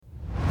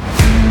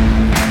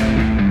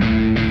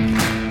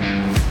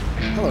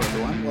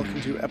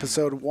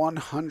episode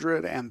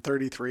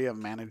 133 of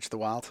Manage the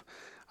Wild.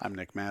 I'm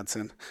Nick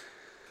Madsen.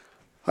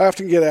 I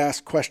often get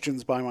asked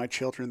questions by my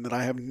children that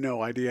I have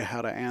no idea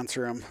how to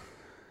answer them.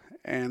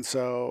 And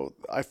so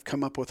I've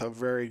come up with a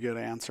very good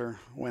answer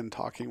when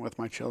talking with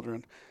my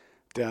children.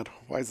 Dad,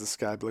 why is the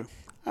sky blue?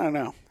 I don't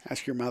know.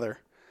 Ask your mother.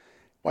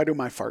 Why do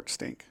my farts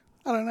stink?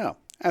 I don't know.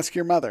 Ask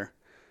your mother.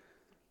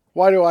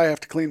 Why do I have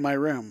to clean my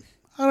room?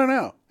 I don't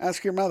know.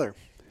 Ask your mother.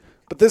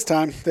 But this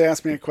time they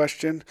asked me a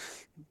question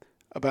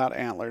about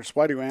antlers.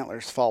 Why do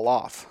antlers fall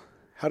off?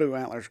 How do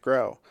antlers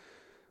grow?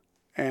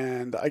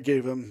 And I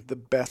gave them the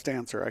best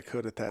answer I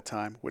could at that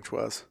time, which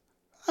was,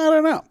 I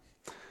don't know.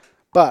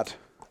 But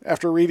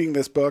after reading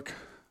this book,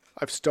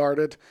 I've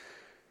started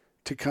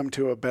to come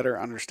to a better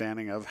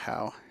understanding of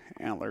how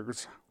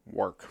antlers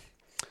work.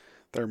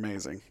 They're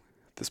amazing.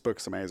 This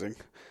book's amazing.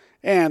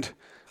 And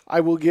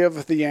I will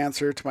give the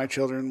answer to my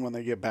children when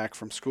they get back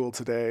from school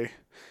today,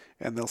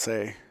 and they'll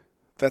say,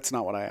 that's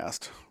not what I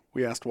asked.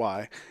 We asked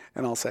why.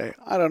 And I'll say,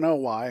 I don't know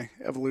why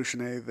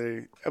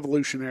evolutionarily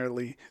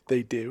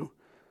they do,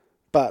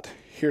 but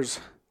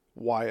here's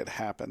why it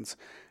happens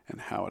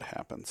and how it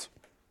happens.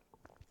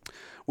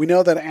 We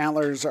know that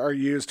antlers are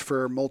used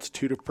for a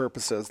multitude of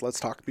purposes. Let's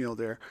talk mule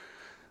deer.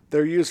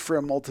 They're used for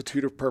a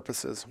multitude of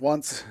purposes.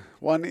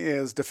 One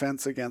is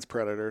defense against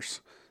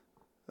predators.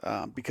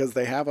 Because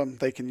they have them,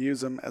 they can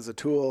use them as a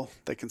tool.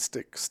 They can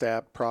stick,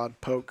 stab,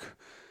 prod, poke,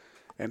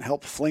 and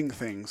help fling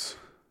things.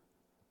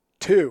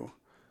 2,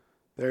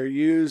 they're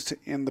used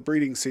in the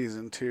breeding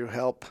season to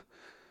help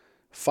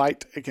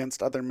fight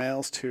against other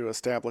males to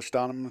establish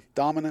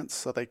dominance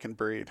so they can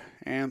breed.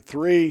 And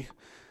 3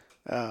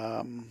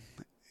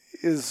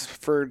 is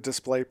for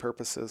display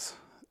purposes.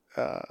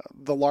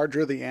 The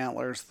larger the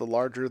antlers, the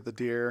larger the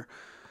deer,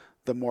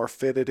 the more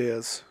fit it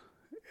is.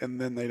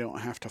 And then they don't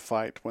have to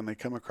fight when they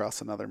come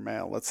across another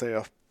male. Let's say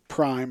a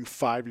prime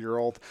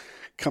 5-year-old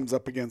comes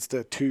up against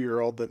a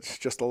 2-year-old that's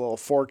just a little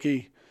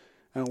forky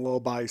and a little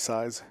body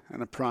size,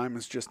 and a prime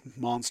is just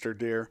monster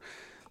deer.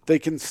 They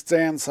can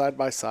stand side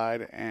by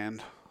side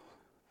and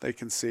they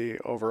can see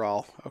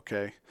overall,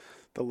 okay,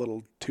 the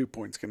little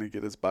 2-point's going to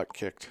get his butt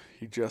kicked.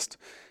 He just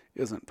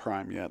isn't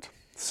prime yet.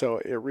 So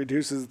it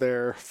reduces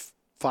their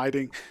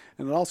fighting,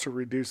 and it also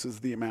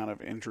reduces the amount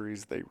of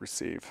injuries they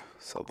receive.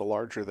 So the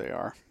larger they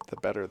are, the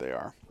better they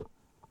are.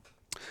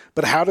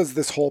 But how does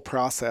this whole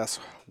process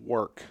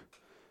work?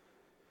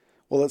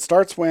 Well, it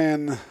starts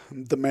when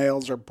the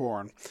males are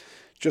born.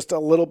 Just a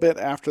little bit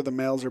after the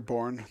males are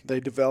born,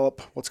 they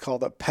develop what's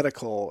called a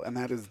pedicle, and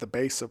that is the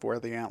base of where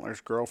the antlers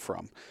grow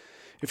from.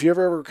 If you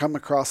ever come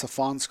across a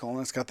fawn skull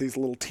and it's got these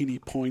little teeny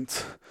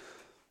points,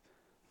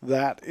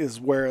 that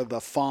is where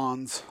the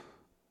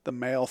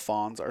male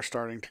fawns are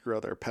starting to grow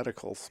their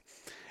pedicles.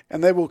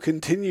 And they will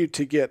continue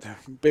to get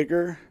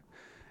bigger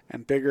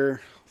and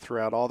bigger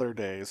throughout all their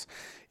days.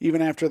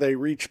 Even after they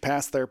reach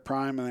past their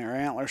prime and their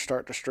antlers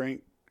start to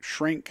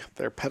shrink,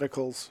 their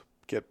pedicles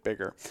get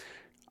bigger.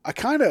 I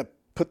kind of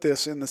put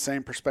this in the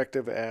same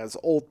perspective as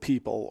old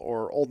people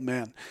or old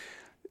men.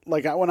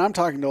 Like when I'm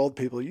talking to old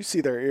people, you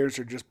see their ears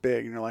are just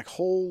big and you're like,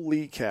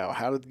 holy cow,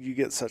 how did you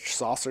get such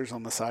saucers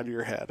on the side of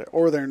your head?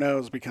 Or their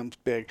nose becomes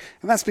big.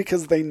 And that's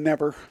because they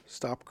never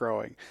stop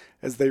growing.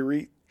 As they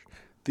reach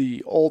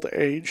the old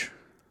age,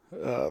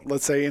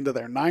 let's say into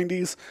their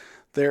 90s,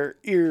 their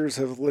ears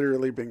have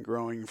literally been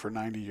growing for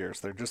 90 years.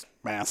 They're just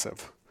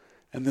massive.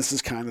 And this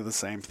is kind of the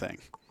same thing.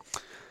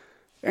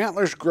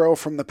 Antlers grow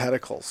from the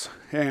pedicles,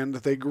 and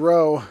they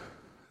grow,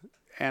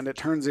 and it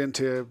turns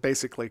into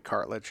basically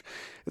cartilage.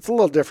 It's a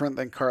little different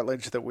than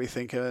cartilage that we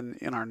think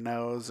in our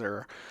nose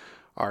or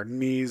our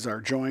knees, our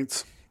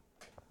joints,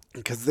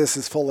 because this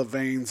is full of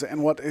veins,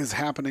 and what is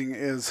happening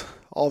is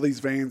all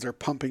these veins are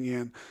pumping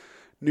in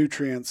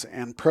nutrients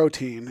and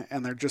protein,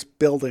 and they're just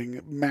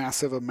building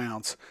massive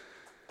amounts.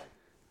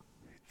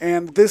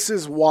 And this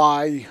is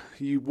why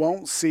you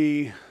won't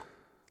see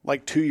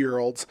like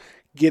 2-year-olds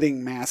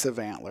getting massive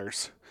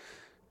antlers,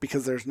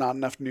 because there's not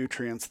enough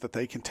nutrients that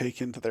they can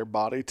take into their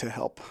body to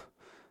help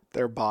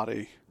their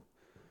body.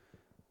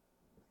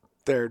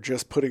 They're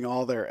just putting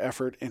all their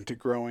effort into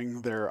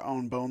growing their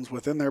own bones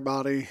within their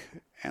body,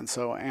 and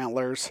so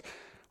antlers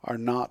are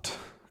not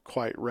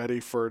quite ready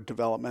for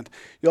development.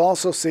 You'll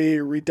also see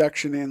a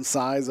reduction in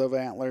size of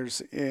antlers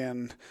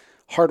in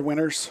hard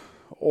winters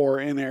or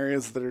in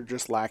areas that are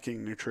just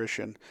lacking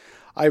nutrition.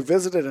 I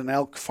visited an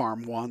elk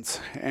farm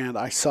once, and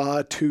I saw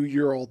a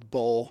 2-year-old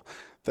bull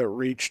that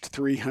reached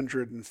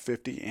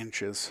 350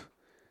 inches,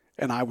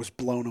 and I was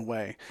blown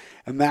away.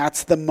 And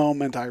that's the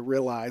moment I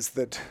realized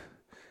that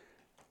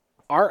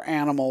our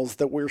animals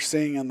that we're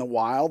seeing in the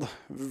wild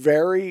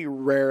very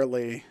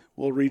rarely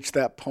will reach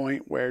that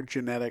point where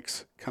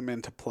genetics come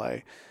into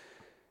play,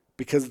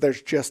 because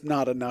there's just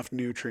not enough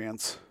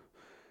nutrients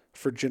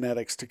for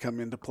genetics to come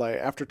into play.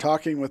 After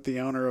talking with the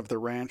owner of the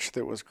ranch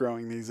that was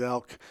growing these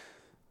elk,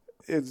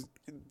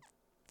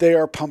 they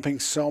are pumping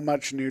so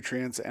much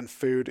nutrients and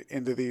food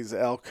into these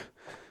elk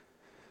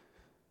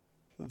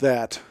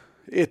that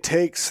it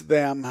takes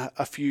them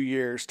a few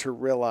years to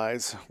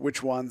realize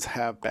which ones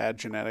have bad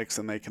genetics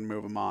and they can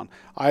move them on.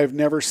 I've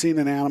never seen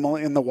an animal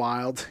in the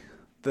wild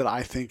that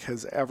I think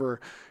has ever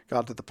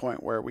got to the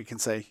point where we can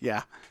say,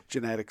 yeah,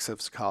 genetics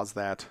has caused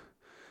that.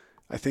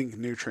 I think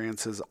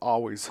nutrients has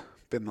always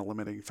been the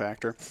limiting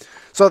factor.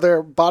 So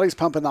their body's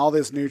pumping all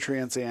these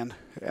nutrients in,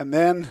 and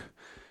then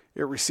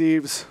it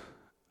receives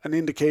an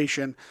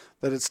indication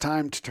that it's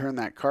time to turn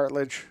that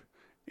cartilage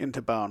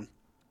into bone.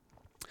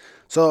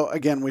 So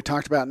again, we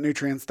talked about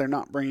nutrients. They're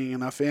not bringing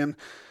enough in.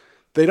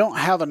 They don't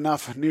have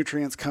enough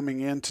nutrients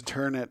coming in to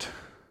turn it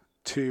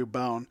to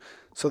bone.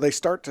 So they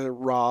start to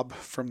rob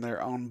from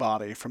their own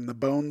body, from the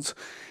bones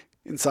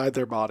inside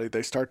their body.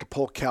 They start to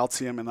pull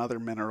calcium and other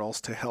minerals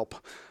to help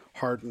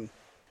harden.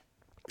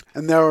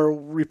 And they'll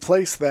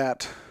replace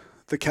that,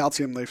 the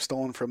calcium they've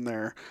stolen from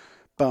their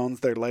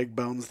bones, their leg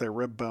bones, their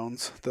rib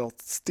bones. They'll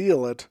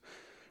steal it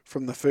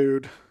from the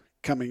food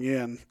coming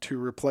in to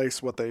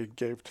replace what they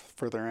gave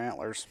for their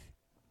antlers.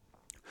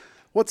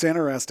 What's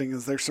interesting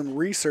is there's some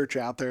research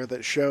out there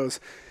that shows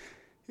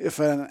if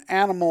an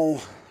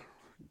animal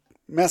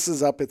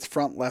messes up its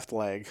front left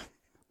leg,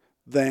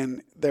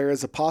 then there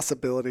is a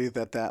possibility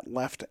that that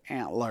left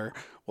antler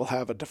will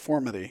have a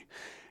deformity.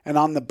 And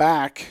on the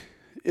back,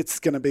 it's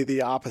going to be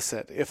the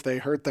opposite. If they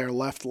hurt their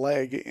left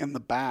leg in the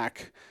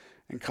back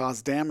and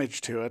cause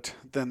damage to it,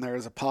 then there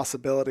is a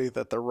possibility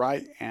that the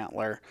right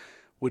antler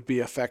would be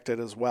affected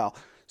as well.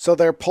 So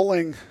they're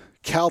pulling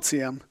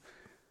calcium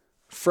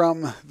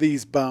from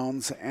these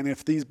bones, and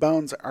if these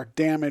bones are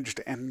damaged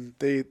and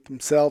they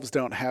themselves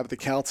don't have the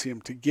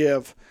calcium to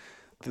give,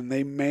 then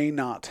they may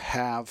not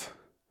have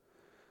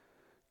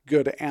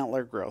good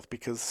antler growth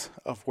because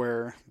of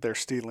where they're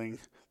stealing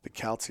the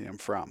calcium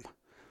from.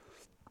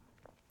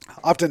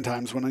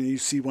 Oftentimes when you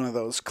see one of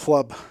those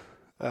club,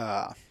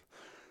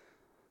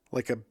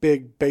 like a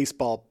big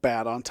baseball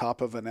bat on top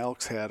of an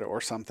elk's head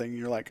or something,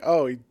 you're like,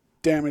 oh, he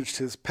damaged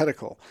his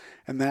pedicle.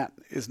 And that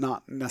is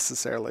not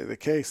necessarily the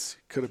case.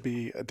 Could it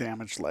be a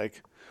damaged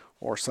leg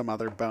or some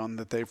other bone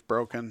that they've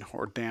broken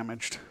or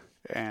damaged,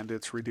 and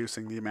it's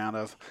reducing the amount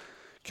of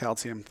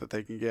calcium that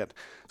they can get.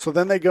 So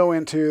then they go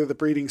into the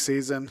breeding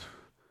season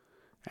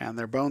and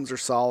their bones are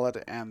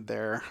solid and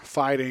they're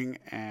fighting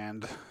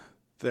and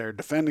they're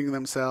defending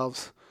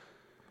themselves.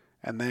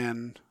 And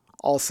then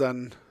all of a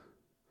sudden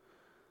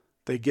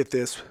they get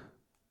this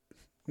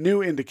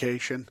new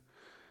indication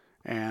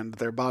and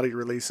their body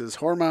releases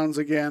hormones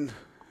again,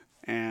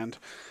 and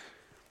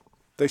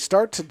they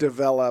start to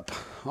develop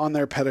on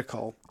their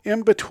pedicle,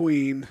 in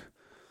between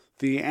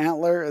the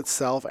antler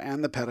itself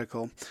and the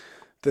pedicle,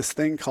 this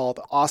thing called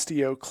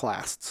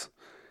osteoclasts.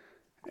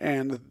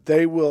 And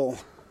they will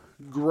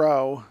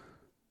grow,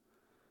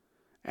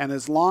 and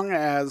as long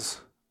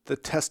as the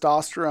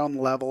testosterone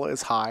level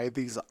is high,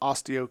 these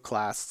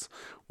osteoclasts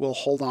will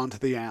hold on to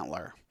the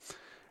antler.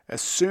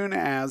 As soon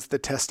as the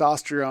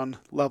testosterone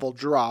level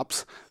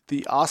drops,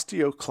 the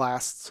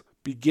osteoclasts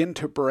begin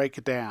to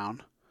break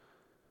down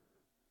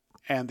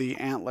and the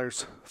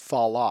antlers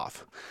fall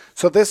off.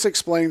 So this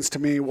explains to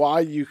me why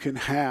you can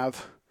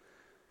have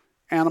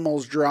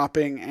animals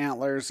dropping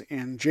antlers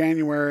in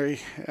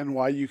January and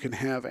why you can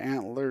have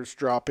antlers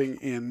dropping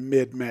in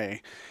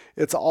mid-May.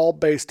 It's all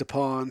based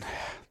upon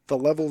the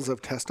levels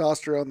of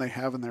testosterone they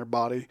have in their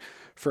body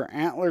for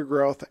antler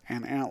growth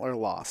and antler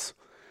loss.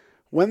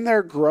 When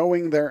they're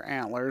growing their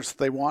antlers,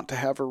 they want to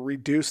have a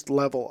reduced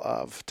level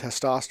of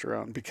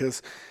testosterone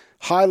because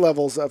high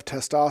levels of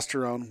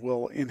testosterone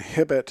will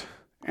inhibit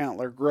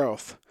antler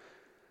growth.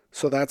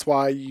 So that's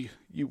why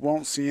you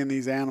won't see in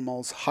these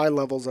animals high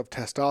levels of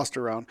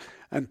testosterone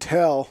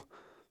until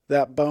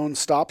that bone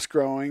stops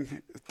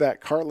growing, that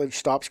cartilage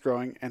stops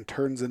growing and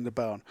turns into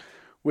bone.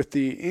 With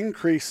the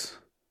increase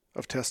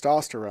of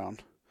testosterone,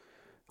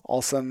 all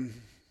of a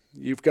sudden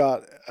you've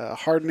got a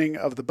hardening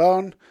of the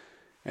bone,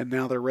 and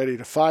now they're ready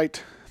to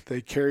fight. They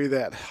carry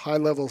that high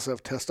levels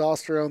of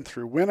testosterone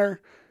through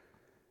winter,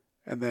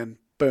 and then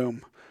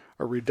boom,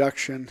 a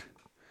reduction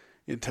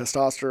in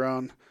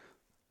testosterone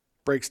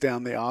breaks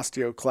down the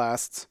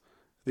osteoclasts.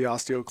 The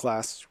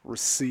osteoclasts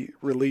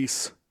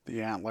release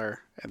the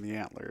antler, and the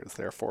antler is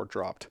therefore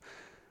dropped.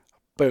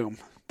 Boom.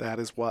 That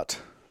is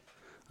what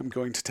I'm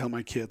going to tell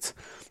my kids.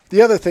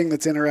 The other thing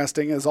that's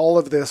interesting is all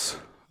of this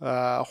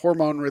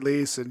hormone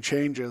release and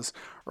changes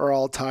are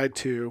all tied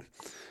to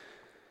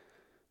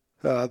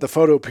the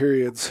photo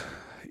periods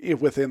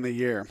within the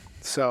year.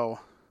 So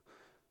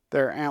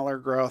their antler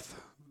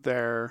growth,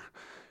 their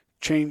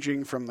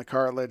changing from the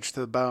cartilage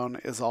to the bone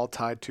is all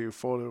tied to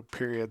photo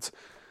periods.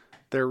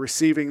 They're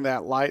receiving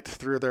that light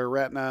through their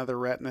retina. The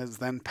retina is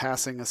then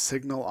passing a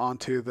signal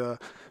onto the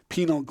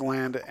pineal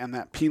gland, and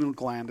that pineal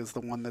gland is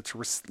the one that's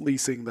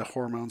releasing the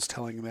hormones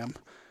telling them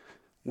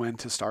when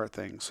to start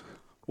things.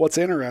 What's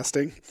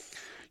interesting,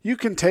 you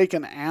can take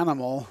an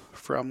animal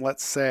from,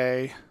 let's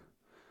say,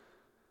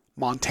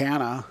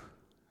 Montana,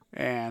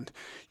 and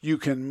you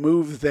can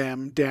move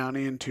them down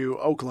into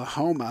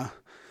Oklahoma.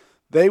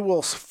 they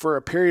will, for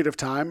a period of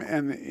time,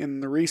 and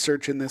in the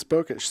research in this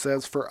book, it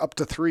says for up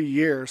to 3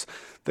 years,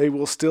 they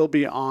will still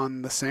be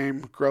on the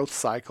same growth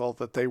cycle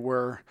that they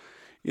were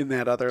in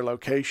that other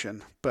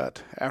location.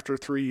 But after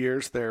 3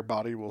 years, their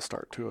body will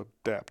start to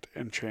adapt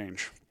and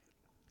change.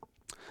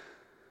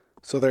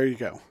 So there you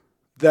go.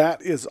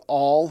 That is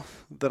all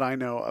that I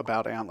know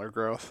about antler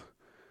growth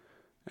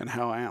and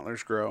how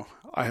antlers grow.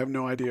 I have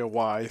no idea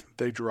why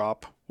they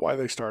drop, why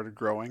they started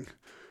growing.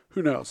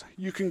 Who knows?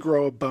 You can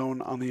grow a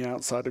bone on the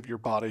outside of your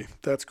body.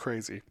 That's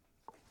crazy.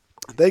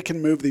 They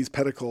can move these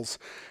pedicles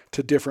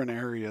to different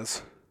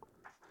areas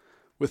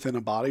within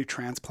a body,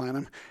 transplant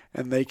them,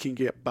 and they can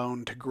get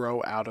bone to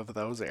grow out of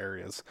those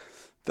areas.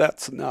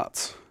 That's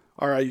nuts.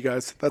 All right, you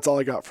guys, that's all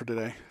I got for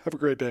today. Have a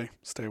great day.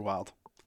 Stay wild.